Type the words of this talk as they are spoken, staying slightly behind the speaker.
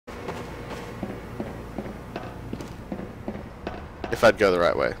If I'd go the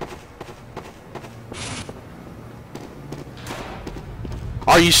right way.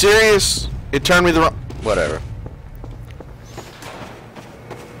 Are you serious? It turned me the wrong... Whatever.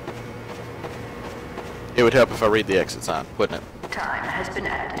 It would help if I read the exit sign, wouldn't it? Time has been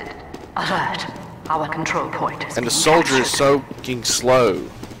added. Alert. Our control point is And the being soldier is captured. so fucking slow.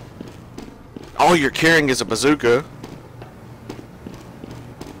 All you're carrying is a bazooka.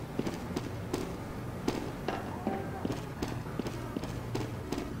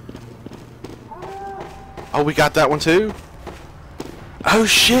 Oh, we got that one too? Oh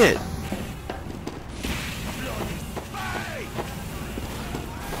shit!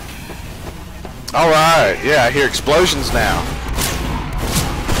 Alright, yeah, I hear explosions now.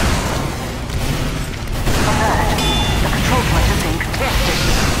 Alert. The control point is being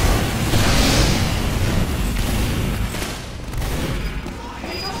contested.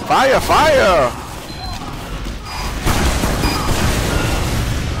 Fire, fire!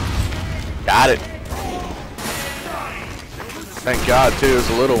 Got it. Thank God, too, it's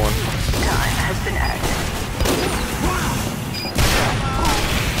a little one. Time has been added.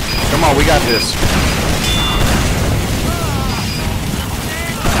 Come on, we got this.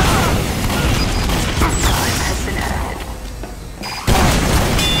 Time has been added.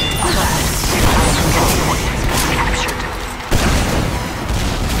 Alert. Our control point has been captured.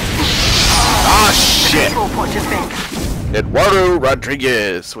 Ah, The shit! control point is being... Eduardo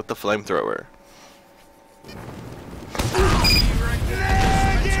Rodriguez with the flamethrower.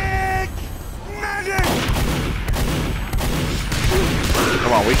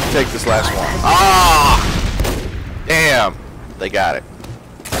 Come on, we can take this last one. Ah! Damn! They got it.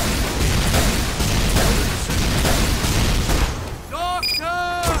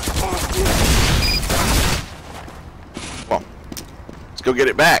 Come on. Let's go get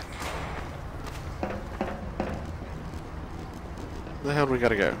it back. Where the hell do we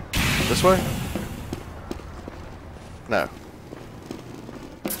gotta go? This way? No.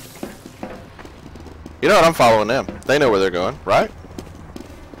 You know what? I'm following them. They know where they're going, right?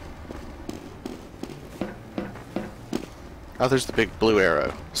 Oh, there's the big blue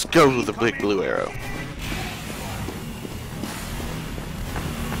arrow. Let's go with the big blue arrow.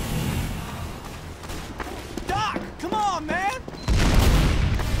 Doc, come on, man!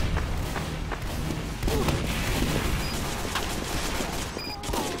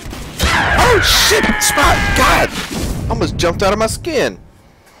 Oh shit! Spot! God! Almost jumped out of my skin.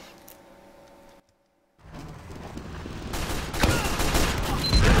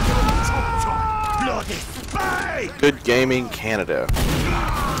 Bloody spy! Good Gaming Canada.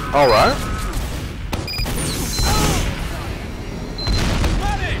 Alright.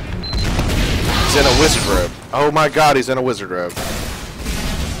 He's in a wizard robe. Oh my god, he's in a wizard robe.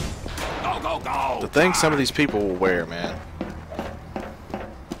 Go, go, go! The thing some of these people will wear, man.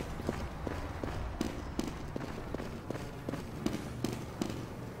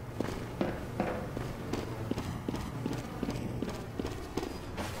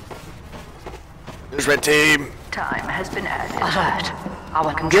 There's red team. Time has been added. Alert.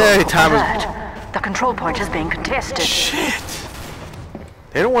 Our control Yay, point. time is- Alert. The control point is being contested. Shit.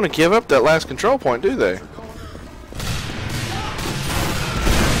 They don't want to give up that last control point, do they?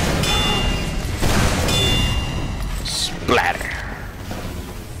 Splatter.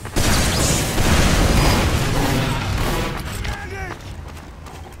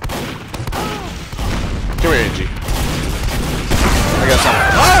 Come here, Angie. I got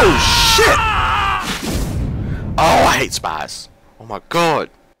something. Oh, shit! Oh, I hate spies. Oh, my God.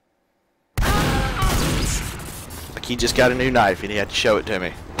 Like he just got a new knife and he had to show it to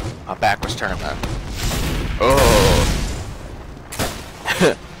me. My back was turned, though. Oh.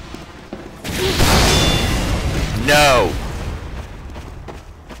 No.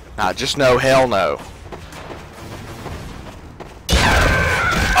 Nah, just no, hell no.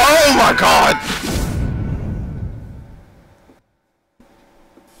 Oh my god!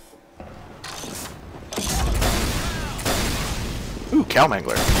 Ooh,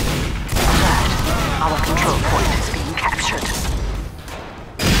 Cowmangler. Alert. Our control point is being captured.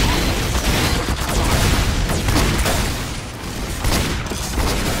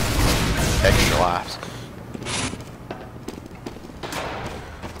 Extra lives.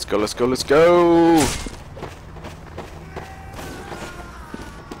 Let's go, let's go, let's go!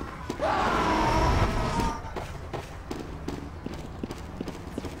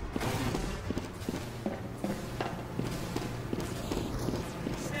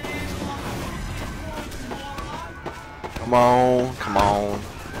 Come on, come on.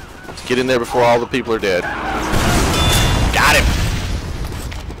 Let's get in there before all the people are dead. Got him!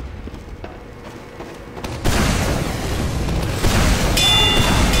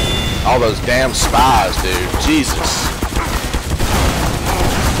 All those damn spies, dude. Jesus.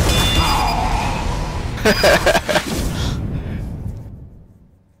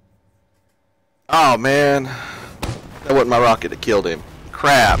 Oh, man. That wasn't my rocket that killed him.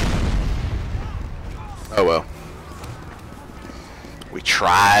 Crap. Oh, well. We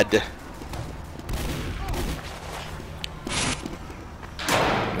tried.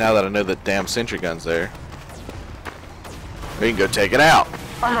 Now that I know that damn sentry gun's there, we can go take it out.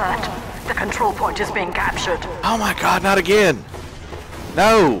 Alert! The control point is being captured. Oh my god, not again!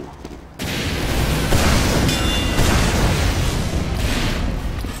 No!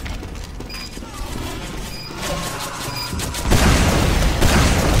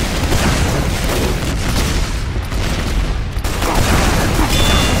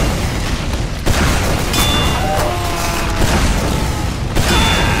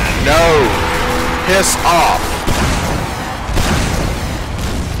 No! Piss off!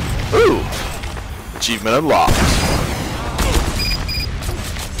 Ooh! Achievement unlocked.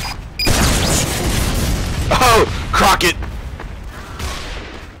 Oh! Crockett!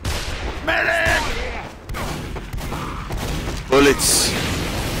 Medic! Bullets.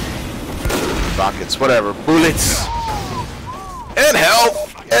 Rockets, whatever. Bullets. And help!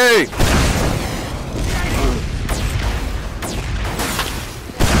 Hey!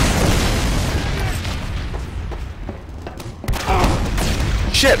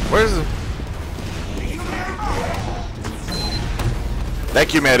 Shit, where's the...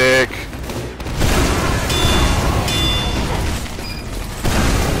 Thank you, medic.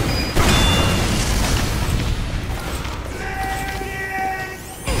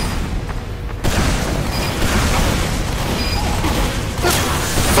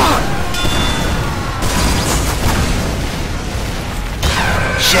 Fuck!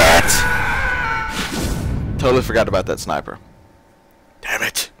 Shit! Totally forgot about that sniper. Damn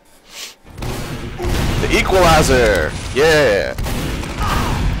it. The equalizer! Yeah!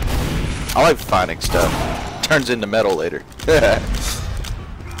 I like finding stuff. Turns into metal later.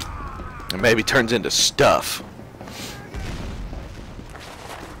 And maybe turns into stuff.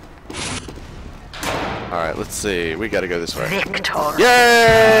 Alright, let's see. We gotta go this way. Victor.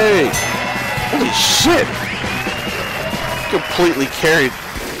 Yay! Holy shit! Completely carried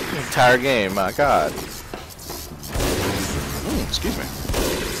the entire game, my god. Excuse me.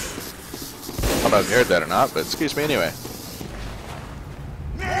 I don't know if you heard that or not, but excuse me anyway.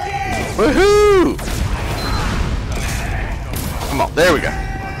 Woohoo! Come on, there we go.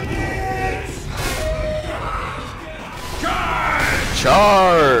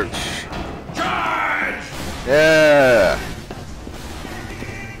 Charge! Charge! Yeah!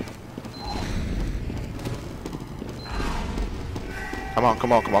 Come on,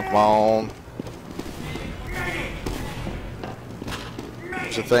 come on, come on, come on.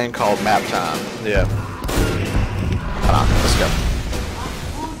 There's a thing called map time. Yeah. Come on, let's go.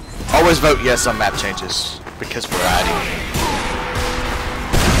 Always vote yes on map changes, because variety.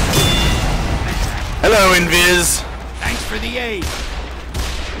 Hello, Invis! Thanks for the aid.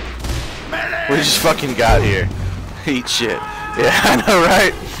 We just fucking got here. Eat shit. Yeah, I know,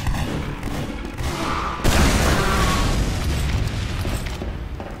 right?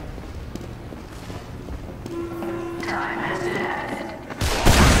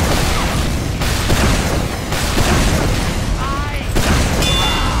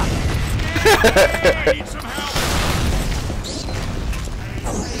 I need some help.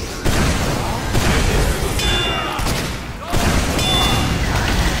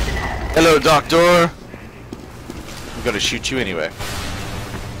 Hello, Doctor. I'm gonna shoot you anyway.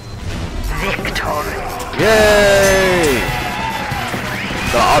 Victor. Yay!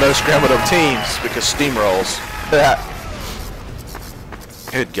 The auto scrambled up teams because steamrolls.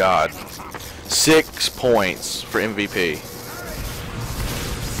 Good God. 6 points for MVP.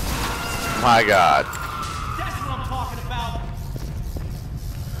 My God. That's what I'm talking about.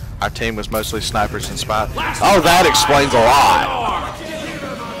 Our team was mostly snipers and spies. Oh, that explains a lot.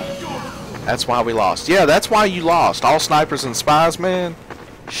 That's why we lost. Yeah, that's why you lost. All snipers and spies, man.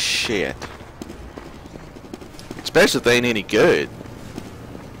 Shit. Especially if they ain't any good.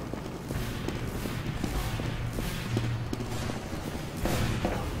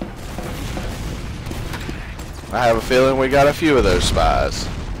 I have a feeling we got a few of those spies.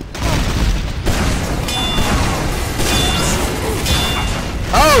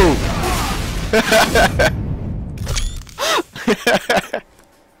 Oh!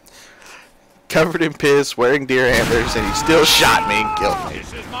 Covered in piss, wearing deer antlers, and he still shot me and killed me.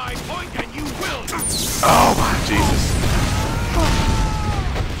 This is my point, and you will. Oh my Jesus.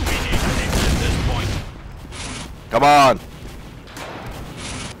 We need to exit this point. Come on.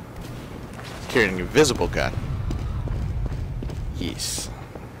 Carrying an invisible gun. Yes.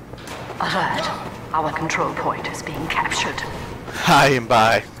 Alert. Our control point is being captured. Hi and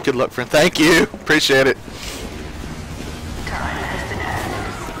bye. Good luck, friend. Thank you. Appreciate it. Time has been added.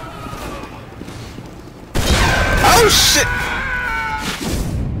 Oh shit!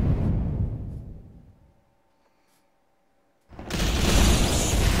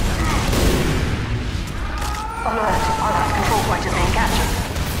 Alert. Our control point is being captured.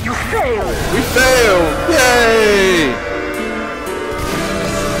 You failed. We failed! Yay!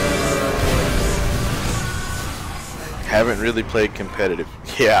 Haven't really played competitive.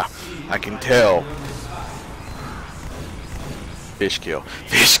 Yeah, I can tell. Fish kill.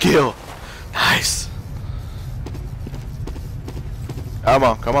 Fish kill! Nice! Come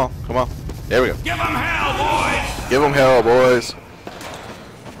on, come on, come on. There we go. Give 'em hell, boys! Give them hell, boys.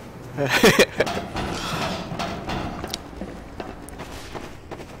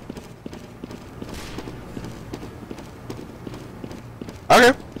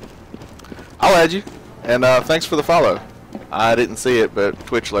 Okay. I'll add you. And thanks for the follow. I didn't see it, but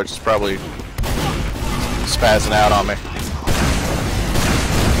Twitch alerts is probably spazzing out on me.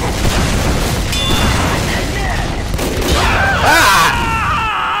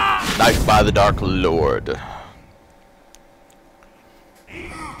 Ah! Knifed by the Dark Lord.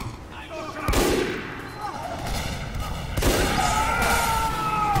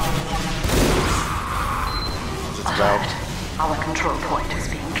 Alert. Our control point is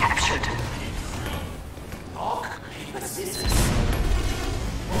being captured.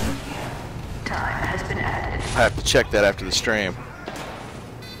 Time has been added. I have to check that after the stream.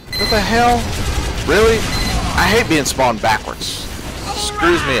 What the hell? Really? I hate being spawned backwards.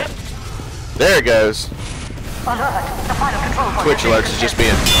 Screws me up. There it goes. Alert. The final control point Twitch alerts is just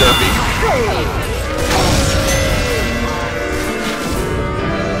being derpy.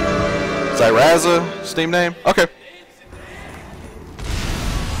 Zyraza, Steam name? Okay.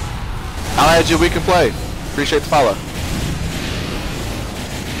 I'll add you, we can play. Appreciate the follow.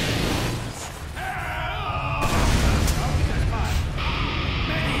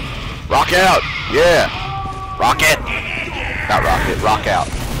 Rock out! Yeah! Rocket! Not rocket, rock out.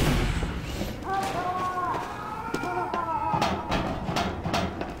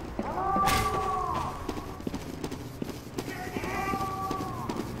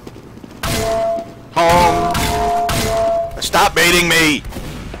 Home! Stop baiting me!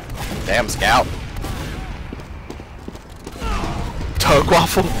 Damn scout. Tug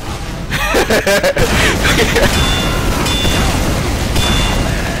waffle?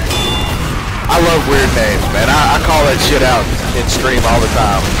 I love weird names, man. I call that shit out in stream all the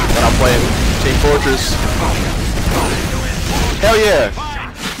time when I'm playing Team Fortress. Hell yeah!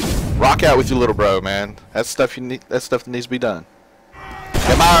 Rock out with your little bro, man. That's stuff you need. That's stuff that needs to be done.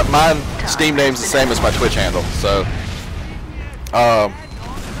 Yeah, my Steam name's the same as my Twitch handle, so I'm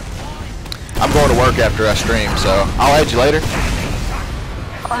going to work after I stream, so I'll add you later.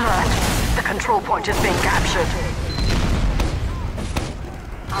 Alert. The control point is being captured.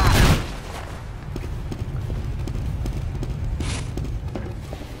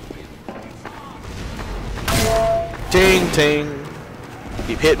 Ting, ting.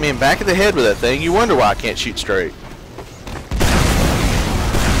 Keep hitting me in the back of the head with that thing. You wonder why I can't shoot straight.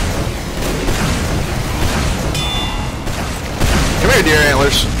 Come here, deer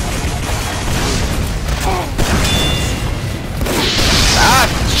antlers. Ah,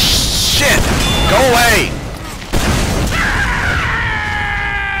 shit! Go away!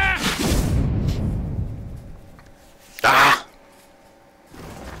 Ah!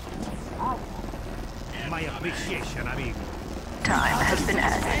 My appreciation, amigo. Time has been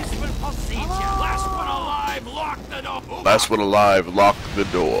added. Last one alive, lock the door. Last one alive, lock the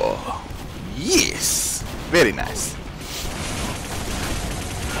door. Yes! Very nice.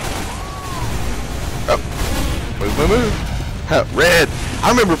 Oh. Move, move, move. Huh, Red. I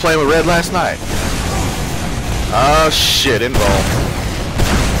remember playing with Red last night. Oh, shit. Involved.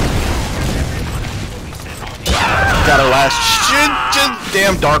 Got our last...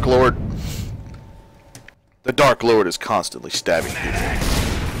 Damn Dark Lord. The Dark Lord is constantly stabbing people.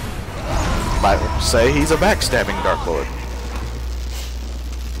 Might say he's a backstabbing Dark Lord.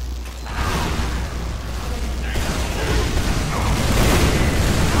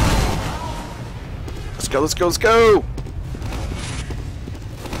 Let's go, let's go, let's go!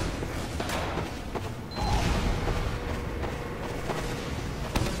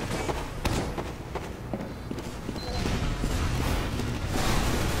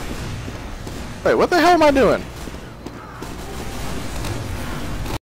 Wait, what the hell am I doing?